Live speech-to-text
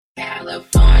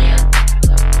California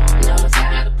knows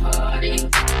how to party.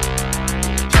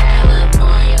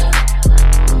 California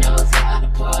knows how to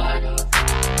party.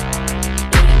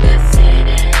 In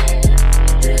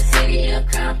the city of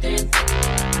Compton,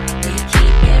 we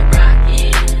keep it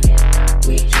rockin'.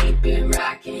 We keep it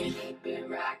rockin'.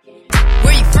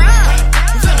 Where you from?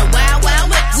 We from the Wild Wild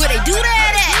West. Where they do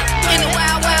that at? In the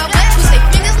Wild Wild West. Twist their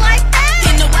fingers like that?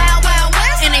 In the Wild Wild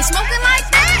West. And they smoking like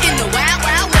that? In the Wild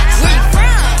Wild West. Where you from?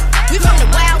 We from the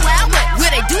Wild Wild West.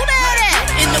 Where they do that at?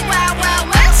 In the Wild Wild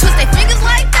West. Twist their fingers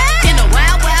like that? In the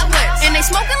Wild Wild West. And they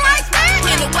smoking like that?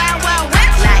 In the Wild Wild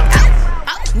West. Like,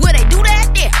 where they do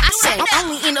that there? I say,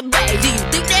 only in the Bay. Do you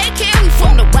think they care? We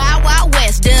from the Wild Wild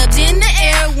West. Dubs in the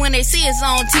air when they see us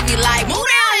on TV like, move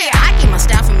down here. I get my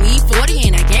style from E40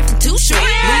 and I came from Too Short.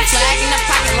 Blue flag in the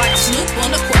pocket like a Snoop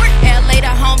on the court. LA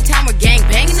the hometown where gang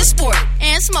banging the sport.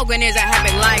 And smoking is a